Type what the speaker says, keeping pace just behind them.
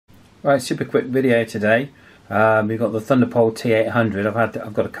Right, super quick video today. We've got the Thunderpole T-800.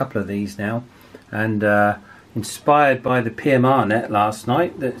 I've got a couple of these now, and inspired by the PMR net last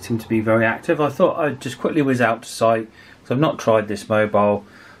night that seemed to be very active, I thought I'd just quickly whiz out to site. So I've not tried this mobile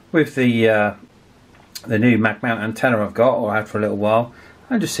with the new mag mount antenna I've got, or had for a little while,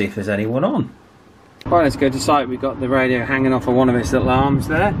 and just see if there's anyone on. Right, let's go to site. We've got the radio hanging off of one of its little arms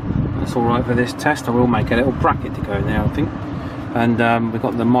there. That's all right for this test. I will make a little bracket to go in there, I think. And we've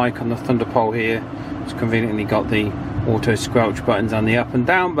got the mic on the Thunderpole here. It's conveniently got the auto squelch buttons and the up and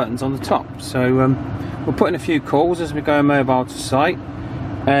down buttons on the top. So we'll put in a few calls as we go mobile to site,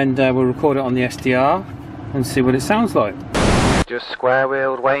 and we'll record it on the SDR and see what it sounds like. Just square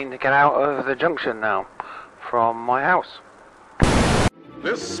wheeled waiting to get out of the junction now from my house.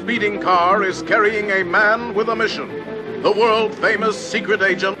 This speeding car is carrying a man with a mission. The world famous secret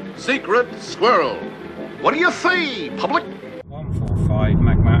agent, Secret Squirrel. What do you say, public? 145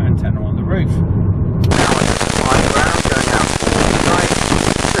 mag mount antenna on the roof. High ground going out towards night,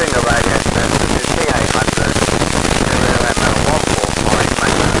 doing a radio test with the T-800 145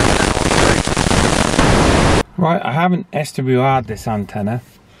 mag mount antenna on the roof. Right, I haven't SWR'd this antenna,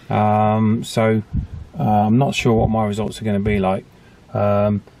 so I'm not sure what my results are going to be like.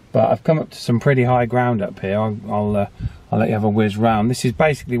 But I've come up to some pretty high ground up here. I'll let you have a whiz round. This is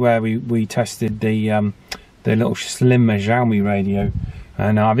basically where we tested the little slimmer Xiaomi radio,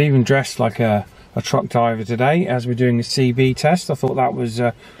 and I've even dressed like a truck driver today as we're doing a CB test. I thought that was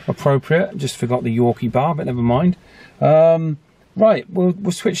appropriate. Just forgot the Yorkie bar, but never mind. Right,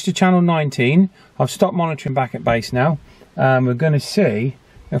 we'll switch to channel 19. I've stopped monitoring back at base now. We're going to see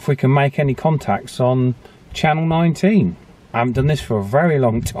if we can make any contacts on channel 19. I haven't done this for a very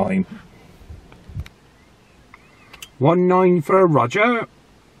long time. 19 for Roger.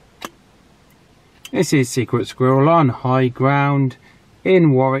 This is Secret Squirrel on high ground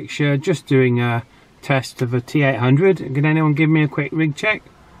in Warwickshire, just doing a test of a T-800. Can anyone give me a quick rig check?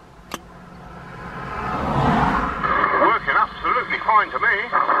 Working absolutely fine to me.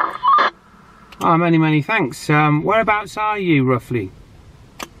 Oh, many thanks. Whereabouts are you roughly?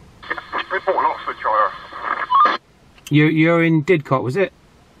 Report in Oxfordshire. You're in Didcot, was it?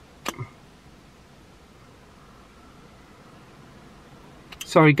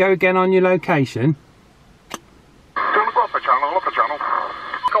 Sorry, go again on your location. Upper channel.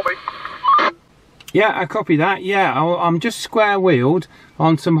 Copy. Yeah, I copy that. Yeah, I'm just square wheeled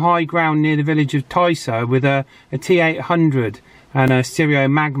on some high ground near the village of Tyso with a T-800 and a stereo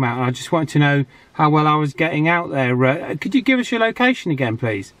mag mount. I just wanted to know how well I was getting out there. Could you give us your location again,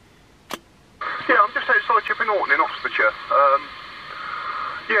 please? Yeah, I'm just outside Chipping Norton in Oxfordshire.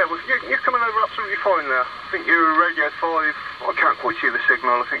 Yeah, well, you're coming over absolutely fine there. I think you're radio 5. I can't quite see the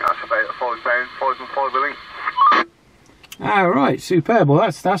signal. I think that's about a 5 pound, 5 and 5 I think. Ah, right, superb. Well,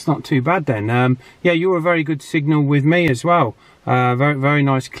 that's not too bad then. Yeah, you're a very good signal with me as well. Very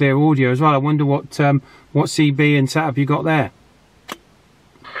nice, clear audio as well. I wonder what CB and setup you got there.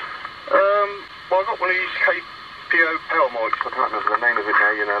 Well, I got one of these KPO power mics. I can't remember the name of it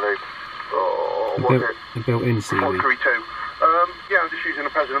now. You know, The built-in CB. 132. Yeah, I'm just using a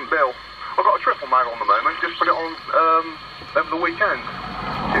President Bill. I've got a triple mag on the moment. Just put it on over the weekend.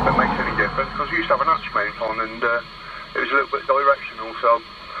 See if it makes any difference. Because I used to have an hatch mount on, and it was a little bit directional. So I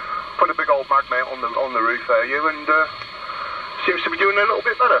put a big old mag mount on the roof area, and seems to be doing a little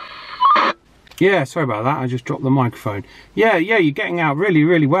bit better. Yeah, sorry about that. I just dropped the microphone. Yeah, you're getting out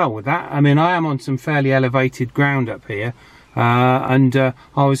really well with that. I mean, I am on some fairly elevated ground up here. And I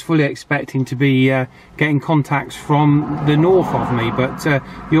was fully expecting to be getting contacts from the north of me, but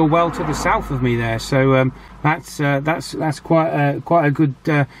you're well to the south of me there, so that's quite a good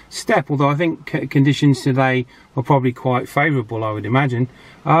step. Although I think conditions today are probably quite favourable, I would imagine.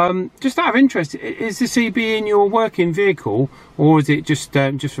 Just out of interest, is the CB in your working vehicle, or is it just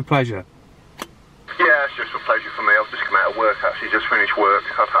for pleasure? Yeah, it's just for pleasure for me. I've just come out of work, actually, just finished work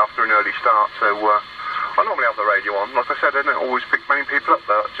after an early start, so. I normally have the radio on. Like I said, I don't always pick many people up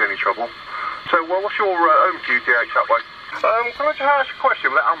there. That's any trouble. So, what's your home QTH that way? Can I just ask you a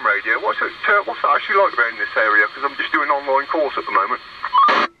question with that AM radio? What's that actually like around this area? Because I'm just doing an online course at the moment.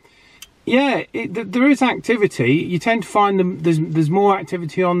 Yeah, there is activity. You tend to find there's more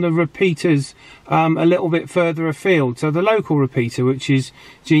activity on the repeaters a little bit further afield. So the local repeater, which is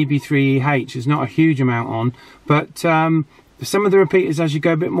GB3EH, is not a huge amount on, but some of the repeaters, as you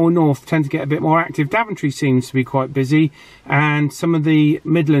go a bit more north, tend to get a bit more active. Daventry seems to be quite busy, and some of the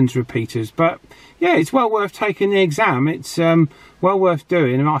Midlands repeaters. But yeah, it's well worth taking the exam. It's well worth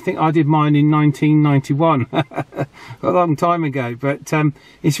doing. And I think I did mine in 1991, a long time ago. But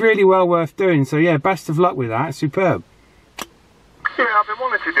it's really well worth doing. So yeah, best of luck with that. Superb. Yeah, I've been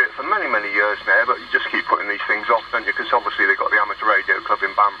wanting to do it for many, many years now, but you just keep putting these things off, don't you? Because obviously they've got the Amateur Radio Club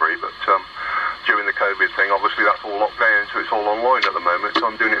in Banbury, but during the COVID thing, obviously that's all locked down, so it's all online at the moment, so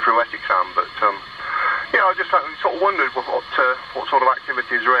I'm doing it through Exam, but yeah, I just sort of wondered what sort of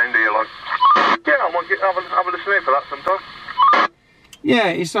activities are around here, like. Yeah, I might have a listen in for that sometime.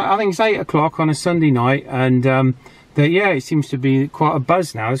 Yeah, I think it's 8 o'clock on a Sunday night, and yeah, it seems to be quite a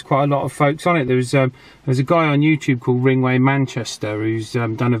buzz now. There's quite a lot of folks on it. There's a guy on YouTube called Ringway Manchester who's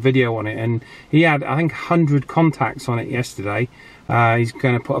done a video on it, and he had, I think, 100 contacts on it yesterday. He's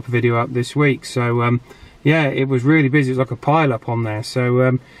going to put up a video up this week. So yeah, it was really busy. It was like a pile up on there.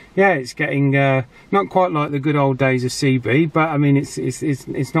 So yeah, it's getting not quite like the good old days of CB, but I mean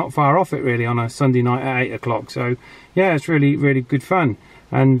it's not far off it really on a Sunday night at 8 o'clock. So yeah, it's really good fun.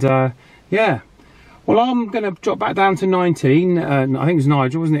 And yeah. Well, I'm going to drop back down to 19, I think it was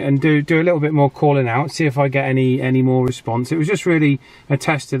Nigel, wasn't it, and do a little bit more calling out, see if I get any more response. It was just really a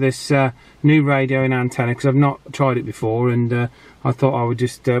test of this new radio and antenna, because I've not tried it before, and I thought I would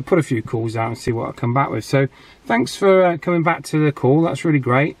just put a few calls out and see what I come back with. So thanks for coming back to the call, that's really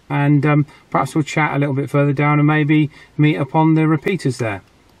great, and perhaps we'll chat a little bit further down and maybe meet up on the repeaters there.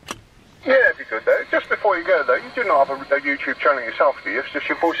 Yeah, if you could, though. Just before you go, though, you do not have a YouTube channel yourself, do you? It's just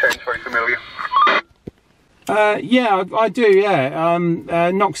your voice sounds very familiar. Yeah, I do, yeah.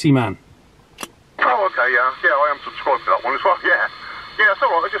 Noxy Man. Oh, okay, yeah. Yeah, I am subscribed to that one as well, yeah. Yeah, that's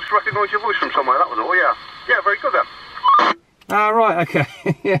alright, I just recognised your voice from somewhere, that was all, yeah. Yeah, very good then. Right, okay.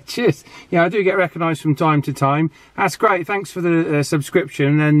 Yeah, cheers. Yeah, I do get recognised from time to time. That's great, thanks for the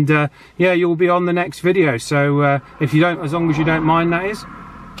subscription, and yeah, you'll be on the next video, so if you don't, as long as you don't mind, that is.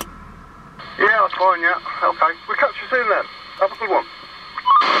 Yeah, that's fine, yeah. Okay, we'll catch you soon then. Have a good one.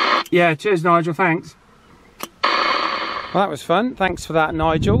 Yeah, cheers Nigel, thanks. Well, that was fun. Thanks for that,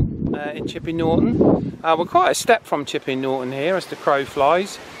 Nigel, in Chipping Norton. We're quite a step from Chipping Norton here as the crow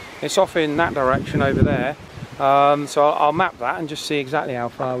flies. It's off in that direction over there. So I'll map that and just see exactly how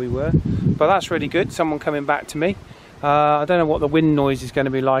far we were. But that's really good, someone coming back to me. I don't know what the wind noise is going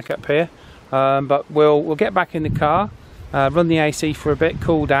to be like up here. But we'll get back in the car, run the AC for a bit,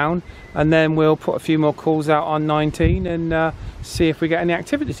 cool down, and then we'll put a few more calls out on 19 and see if we get any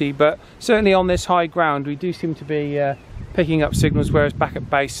activity. But certainly on this high ground we do seem to be picking up signals, whereas back at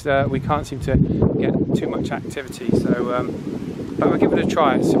base we can't seem to get too much activity. So but we'll give it a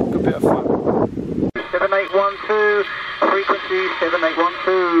try. It's a good bit of fun. 7812, frequency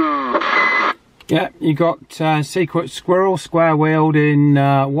 7812. Yeah, you got Secret Squirrel square wheeled in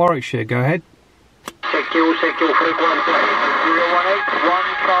Warwickshire. Go ahead. Check your frequency 018, 1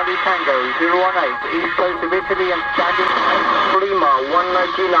 Charlie Tango 018, east coast of Italy and standing Lima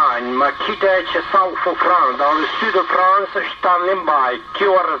 199, Makita south of France, dans le sud de France, standing by,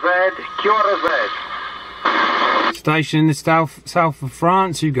 QRZ. Station in the south of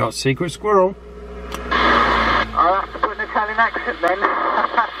France, you've got Secret Squirrel. I'll have to put an Italian accent then. 80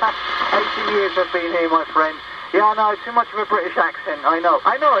 years I've been here, my friend. Yeah, I know, it's too much of a British accent, I know,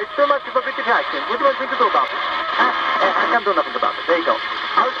 it's too much of a British accent. What do you want me to do about it? I can't do nothing about it, there you go.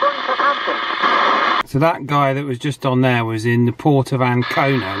 I was born in Southampton. So that guy that was just on there was in the port of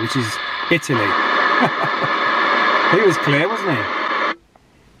Ancona, which is Italy. He was clear, wasn't he?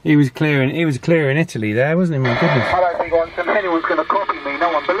 He was clear in Italy there, wasn't he? My goodness. I don't think anyone's going to copy me,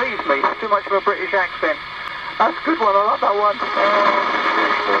 no one believes me. It's too much of a British accent. That's a good one, I like that one.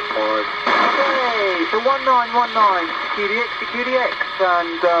 Okay, so 1919, QDX,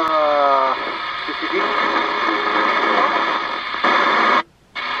 and this is it.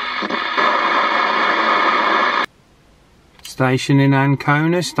 Station in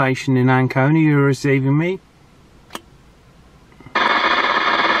Ancona, you're receiving me.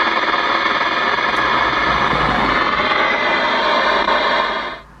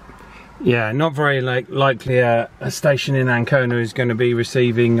 Yeah, not very likely a station in Ancona is going to be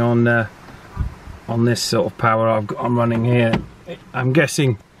receiving on this sort of power I'm running here. I'm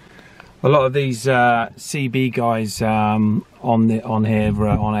guessing a lot of these CB guys on here on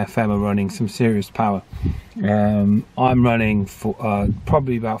FM are running some serious power. I'm running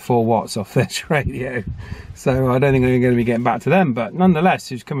probably about 4 watts off this radio, so I don't think I'm going to be getting back to them. But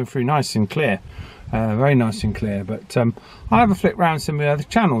nonetheless, it's coming through nice and clear. Very nice and clear, but I'll have a flick round some of the other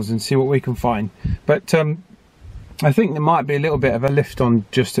channels and see what we can find. But I think there might be a little bit of a lift on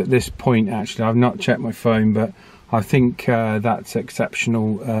just at this point. Actually, I've not checked my phone, but I think that's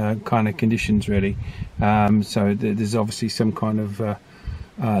exceptional kind of conditions really. So there's obviously some kind of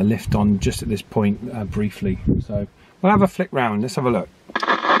lift on just at this point briefly. So we'll have a flick round. Let's have a look.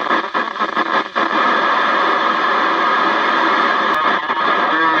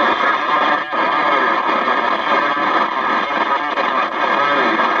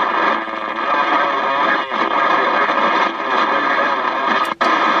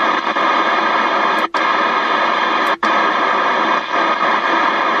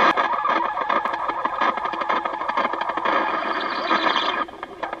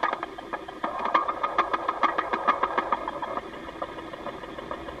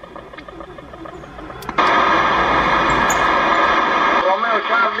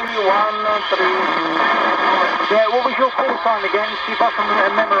 see if I can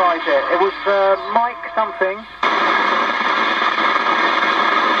memorise it. It was Mike something.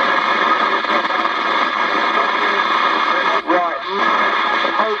 Right,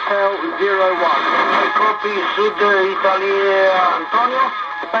 Hotel 01. Copy, Sud Italy, Antonio.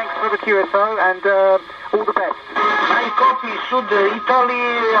 Thanks for the QSO and all the best. I copy, Sud Italy,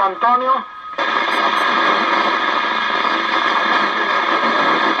 Antonio.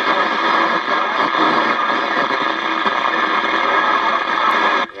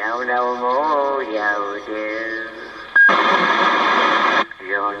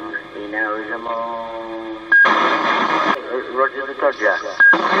 Roger the Dodger.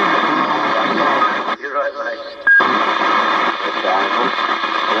 You're right, mate.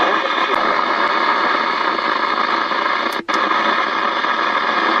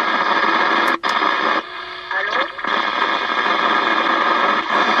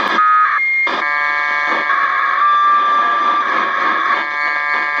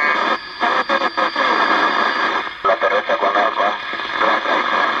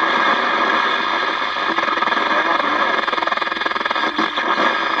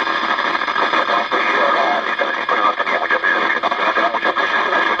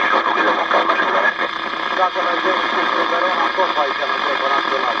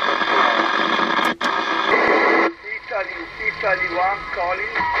 Italy 1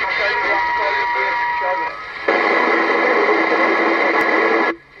 calling, Italy 1 calling, yes, cover.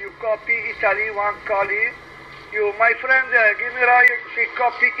 You copy Italy 1 calling. You, my friend, give me right, say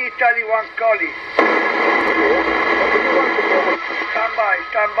copy Italy 1 calling.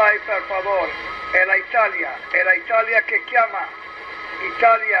 Stand by, per favor. È la Italia che chiama.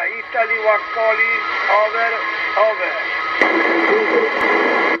 Italy 1 calling, over.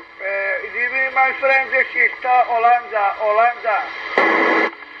 Dimmi, my friend, si sta Olanda.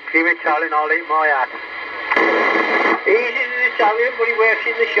 Team Italian, I'll eat my hat. He's an Italian, but he works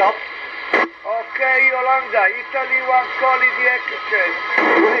in the shop. Okay, Olanda, Italy 1 calling the exchange.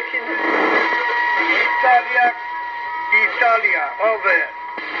 Works in the... Italia, over.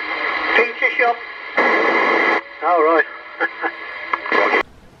 Pizza shop. All right.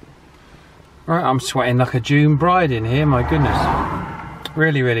 Right, I'm sweating like a June bride in here, my goodness.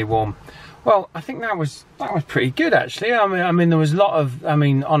 Really, really warm. Well, I think that was pretty good actually. I mean there was a lot of,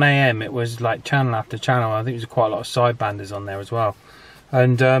 on AM it was like channel after channel. I think there was quite a lot of sidebanders on there as well.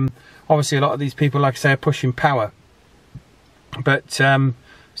 And obviously a lot of these people, like I say, are pushing power. But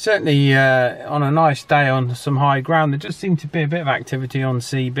certainly on a nice day on some high ground, there just seemed to be a bit of activity on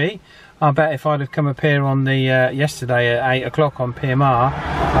CB. I bet if I'd have come up here on the yesterday at 8 o'clock on PMR,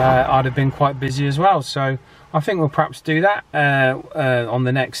 I'd have been quite busy as well. So I think we'll perhaps do that on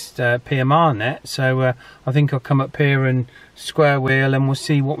the next PMR net. So I think I'll come up here and square wheel, and we'll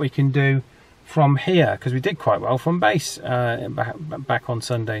see what we can do from here, because we did quite well from base back on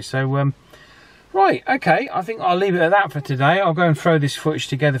Sunday. So right, okay, I think I'll leave it at that for today. I'll go and throw this footage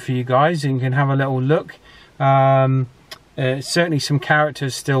together for you guys, and you can have a little look. Certainly some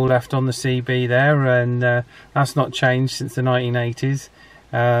characters still left on the CB there, and that's not changed since the 1980s.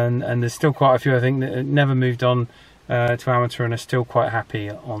 And there's still quite a few, I think, that never moved on to amateur and are still quite happy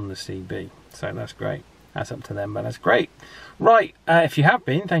on the CB. So that's great. That's up to them, but that's great. Right, if you have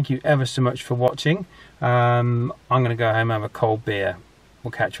been, thank you ever so much for watching. I'm going to go home and have a cold beer.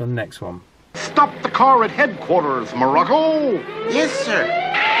 We'll catch you on the next one. Stop the car at headquarters, Morocco! Yes, sir.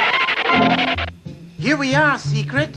 Here we are, Secret.